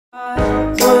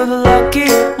We're the lucky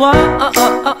ones.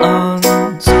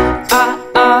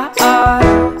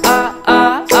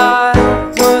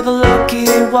 We're the lucky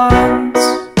ones.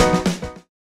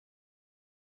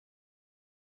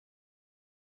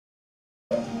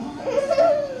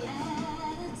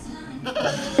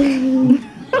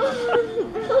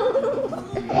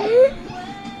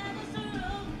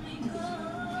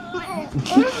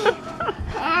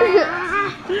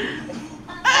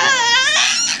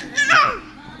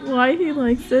 Why he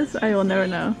likes this, I will never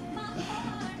know.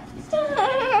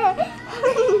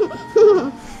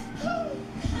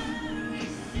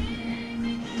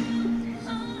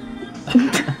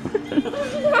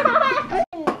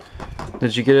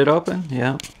 Did you get it open?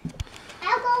 Yeah.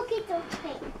 I'll go get the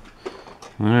thing.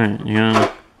 Alright,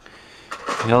 yeah.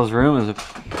 Y'all's room is a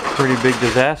pretty big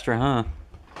disaster, huh?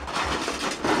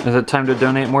 Is it time to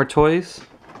donate more toys?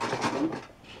 Do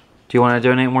you want to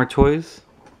donate more toys?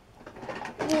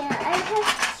 Yeah, I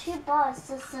have 2 balls.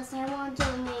 Just I want to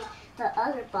donate the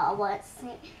other ball. What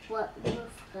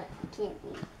roof can't be.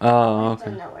 Oh, I okay.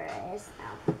 don't know where it is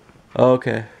now.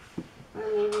 Okay. Or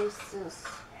maybe it's just.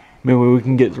 Maybe we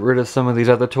can get rid of some of these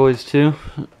other toys too.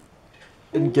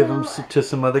 And give them to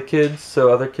some other kids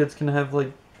so other kids can have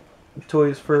like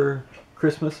toys for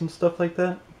Christmas and stuff like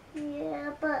that.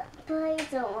 Yeah, but I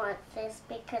don't want this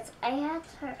because I had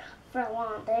her for a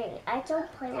long day. I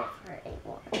don't play with her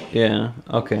anymore. Yeah,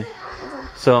 okay.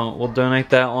 So we'll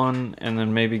donate that one and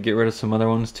then maybe get rid of some other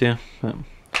ones too. But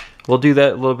we'll do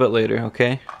that a little bit later,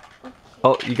 okay?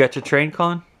 Oh, you got your train,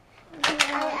 Colin?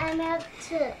 I'm out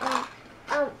to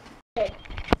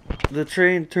The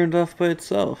train turned off by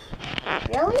itself.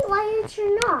 Really? Why did it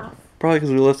turn off? Probably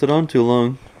because we left it on too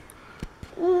long.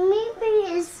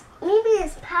 Maybe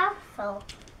it's powerful.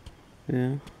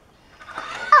 Yeah.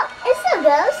 Oh, it still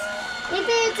goes.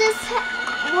 Maybe it just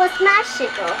was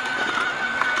magical.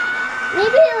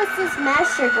 Maybe it was just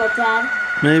magical, Dad.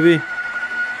 Maybe.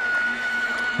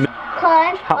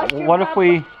 Colin, What if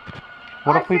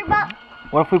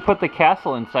we put the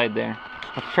castle inside there?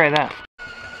 Let's try that.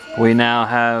 We now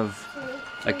have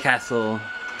a castle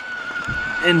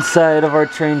inside of our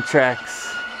train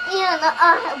tracks.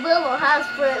 and a little house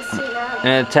for Cinderella.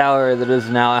 And a tower that is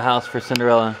now a house for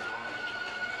Cinderella.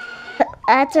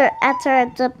 After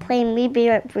the plane, maybe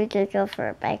we could go for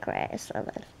a bike ride or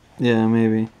something. Yeah,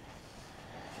 maybe.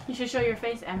 You should show your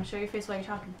face, Em. Show your face while you're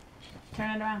talking. Turn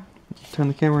it around. Turn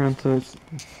the camera on so it's...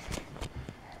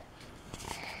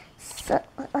 So,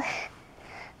 what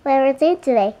are we doing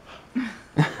today?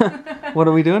 What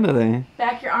are we doing today?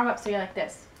 Back your arm up so you're like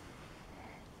this.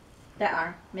 That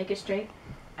arm. Make it straight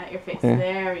at your face. Yeah.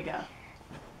 There we go.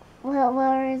 What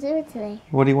are we doing today?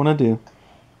 What do you want to do?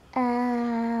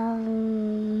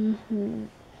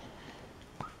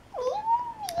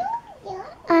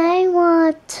 I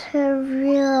want to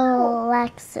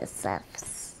relax and stuff.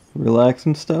 Relax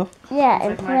and stuff? Yeah,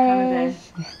 Sounds and like my kind of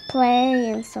play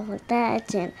and stuff like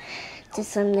that, and do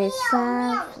some new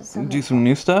stuff. Do some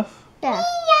new stuff? Yeah.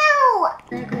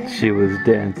 She was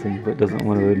dancing but doesn't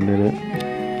want to admit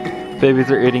it.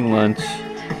 Babies are eating lunch.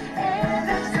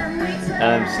 And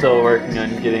I'm still working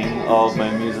on getting all of my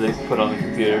music put on the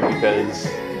computer because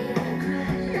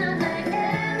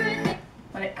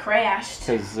when it crashed.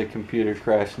 because the computer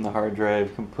crashed and the hard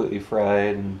drive completely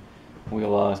fried and we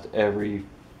lost every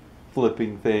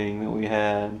flipping thing that we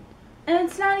had. And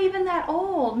it's not even that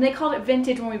old. And they called it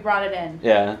vintage when we brought it in.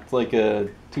 Yeah, it's like a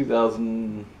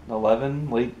 2011,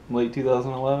 late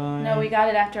 2011. No, we got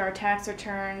it after our tax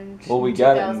return. Well, we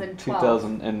got it in 2012.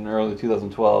 2000 and early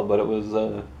 2012, but it was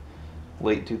a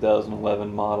late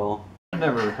 2011 model. I've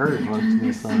never heard most of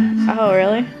these songs. Oh,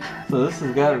 really? So this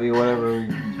has got to be whatever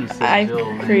you said I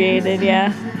Jill created,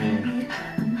 yeah. made.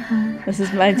 This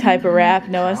is my type of rap,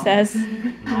 Noah says. I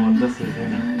don't know what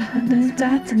this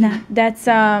is, That's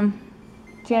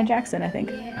Janet Jackson, I think.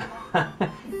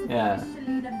 Yeah.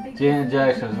 Janet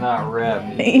Jackson's not rap.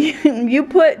 You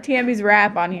put Tammy's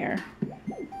rap on here.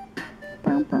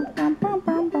 I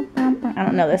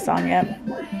don't know this song yet.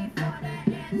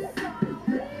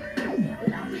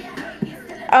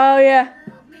 Oh yeah.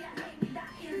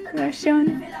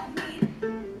 Question.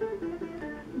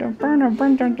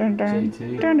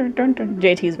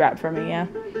 JT's rap for me, yeah.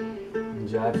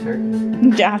 Jive Turkey.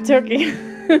 Jive Turkey.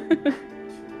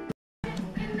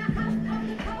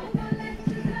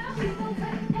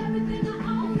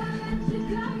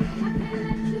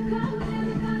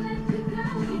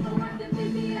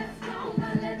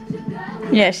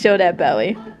 Yeah, show that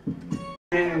belly.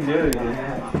 Can't do it.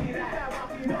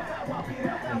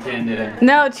 Can't do it.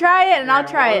 No, try it and I'll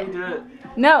try it. Do it.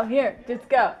 No, here, just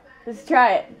go. Just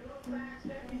try it.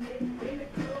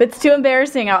 If it's too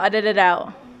embarrassing, I'll edit it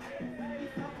out.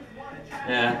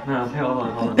 Yeah, no, hey, hold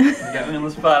on. You got me on the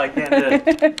spot, I can't do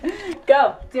it.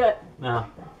 Go, do it. No.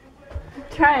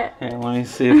 Try it. Here, let me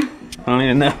see if, I don't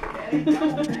even know.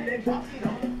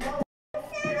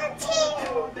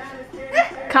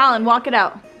 Colin, walk it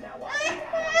out.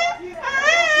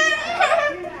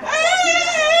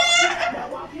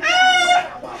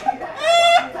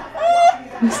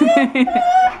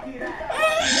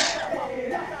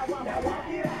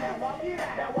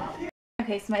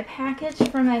 Okay, so my package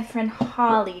for my friend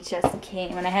Holly just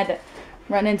came, and I had to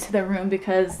run into the room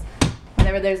because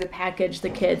whenever there's a package, the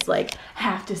kids like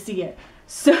have to see it.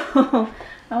 So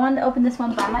I wanted to open this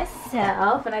one by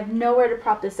myself, and I have nowhere to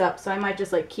prop this up, so I might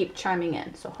just like keep chiming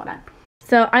in. So hold on.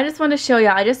 So I just want to show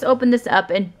y'all. I just opened this up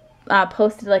and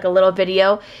posted like a little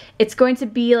video. It's going to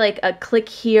be like a click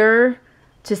here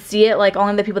to see it, like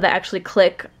only the people that actually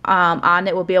click on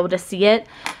it will be able to see it.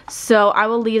 So I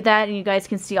will leave that and you guys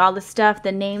can see all the stuff,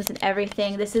 the names and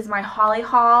everything. This is my Holly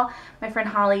haul. My friend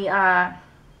Holly, I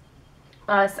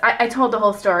told the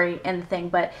whole story in the thing,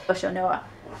 but I'll show Noah.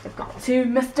 I've got to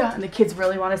Mr. and the kids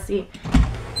really want to see.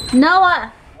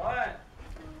 Noah! What?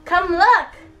 Come look!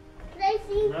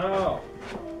 No.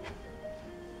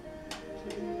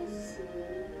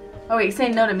 Oh wait, you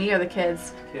saying no to me or the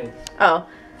kids? Kids. Oh.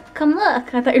 Come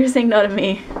look. I thought you were saying no to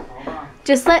me. Hold on.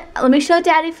 Just let me show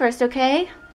Daddy first, okay?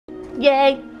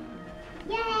 Yay.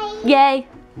 Yay! Yay.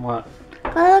 What?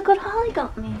 Oh, look what Holly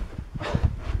got me.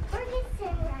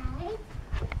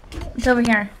 It's over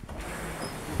here.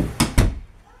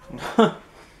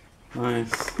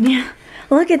 Nice. Yeah.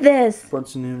 Look at this.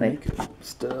 Bunch of new Wait. makeup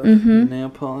stuff. Mhm. Nail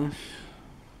polish.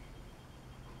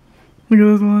 Look at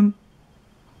this one.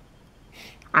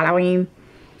 Halloween.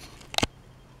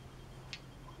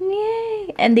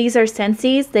 Yay. And these are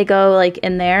Scentsies. They go like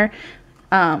in there.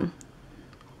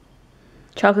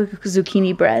 Chocolate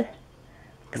zucchini bread.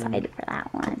 Excited for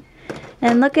that one.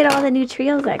 And look at all the new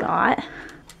trios I got.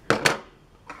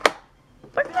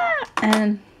 Look at that.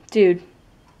 And dude.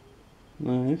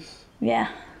 Nice. Yeah.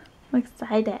 I'm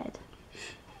excited.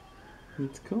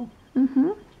 That's cool.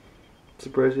 Mhm.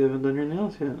 Surprised you haven't done your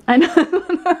nails yet. I know.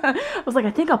 I was like,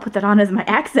 I think I'll put that on as my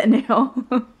accent nail.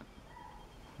 Some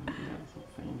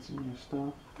fancy new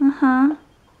stuff. Uh-huh.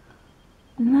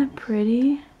 Isn't that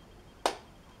pretty?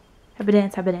 Have a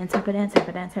dance, have a dance, have a dance, have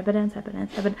a dance, have a dance, have a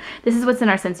dance, have a dance. This is what's in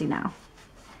our Scentsy now.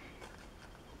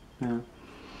 Yeah.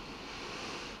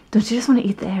 Don't you just want to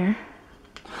eat the air?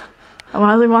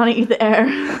 I really want to eat the air.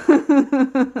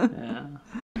 Yeah.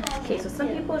 Okay, so some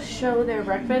people show their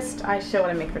breakfast. I show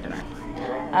what I make for dinner.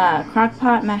 Crock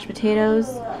pot, mashed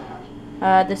potatoes.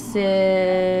 This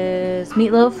is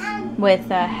meatloaf with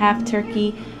half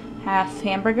turkey, half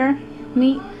hamburger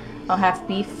meat. Oh, half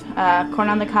beef. Corn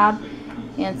on the cob.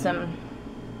 And some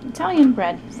Italian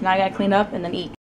bread. So now I gotta clean up and then eat.